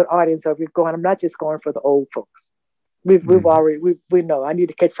 What audience are we going? I'm not just going for the old folks. We know I need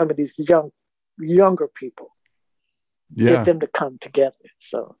to catch some of these younger people. Yeah. Get them to come together.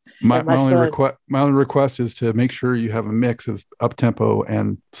 So my only request is to make sure you have a mix of up tempo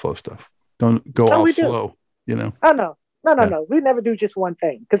and slow stuff. Don't go all slow. Oh no. We never do just one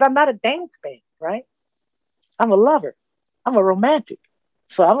thing because I'm not a dance band, right? I'm a lover. I'm a romantic.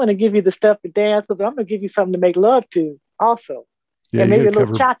 So I'm going to give you the stuff to dance with. I'm going to give you something to make love to also. Yeah, and maybe a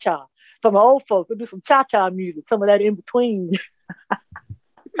little cha-cha. Some old folks will do some cha-cha music, some of that in between.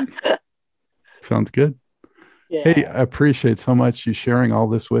 Sounds good. Yeah. Hey, I appreciate so much you sharing all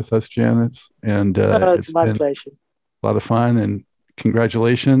this with us, Janice. And it's my pleasure. A lot of fun, and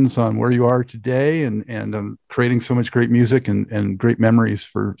congratulations on where you are today and on creating so much great music and great memories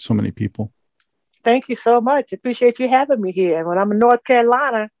for so many people. Thank you so much. Appreciate you having me here. And when I'm in North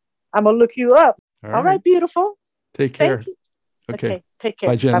Carolina, I'm going to look you up. All right, beautiful. Take care. Thank you. Okay. Take care.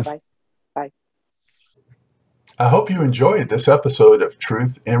 Bye, Janice. Bye-bye. Bye. I hope you enjoyed this episode of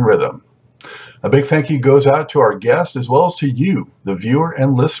Truth in Rhythm. A big thank you goes out to our guest as well as to you, the viewer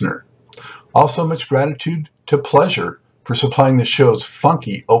and listener. Also, much gratitude to Pleasure for supplying the show's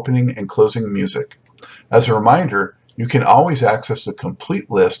funky opening and closing music. As a reminder, you can always access the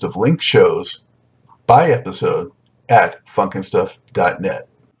complete list of linked shows by episode at funknstuff.net.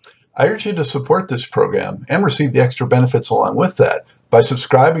 I urge you to support this program and receive the extra benefits along with that by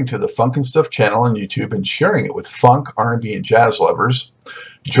subscribing to the Funk and Stuff channel on YouTube and sharing it with funk, R&B, and jazz lovers,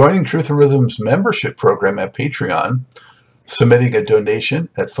 joining Truth in Rhythm's membership program at Patreon, submitting a donation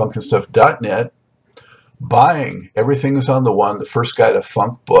at funknstuff.net, buying Everything is on the One, the First Guide to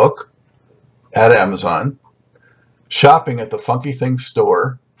Funk book at Amazon, shopping at the Funky Things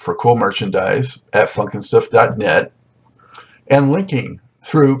store for cool merchandise at funknstuff.net, and linking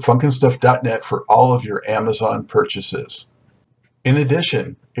through funknstuff.net for all of your Amazon purchases. In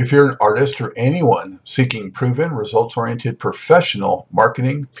addition, if you're an artist or anyone seeking proven, results-oriented professional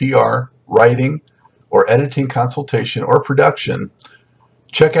marketing, PR, writing, or editing consultation or production,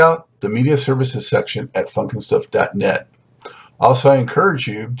 check out the media services section at funknstuff.net. Also, I encourage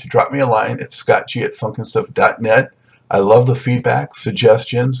you to drop me a line at scottg@funkinstuff.net. I love the feedback,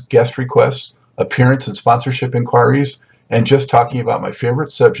 suggestions, guest requests, appearance and sponsorship inquiries, and just talking about my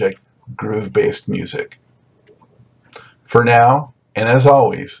favorite subject, groove-based music. For now, and as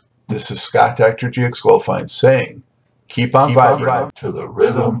always, this is Scott Dr. GX Goldfine saying, keep on vibing to the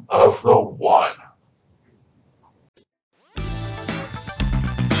rhythm of the one.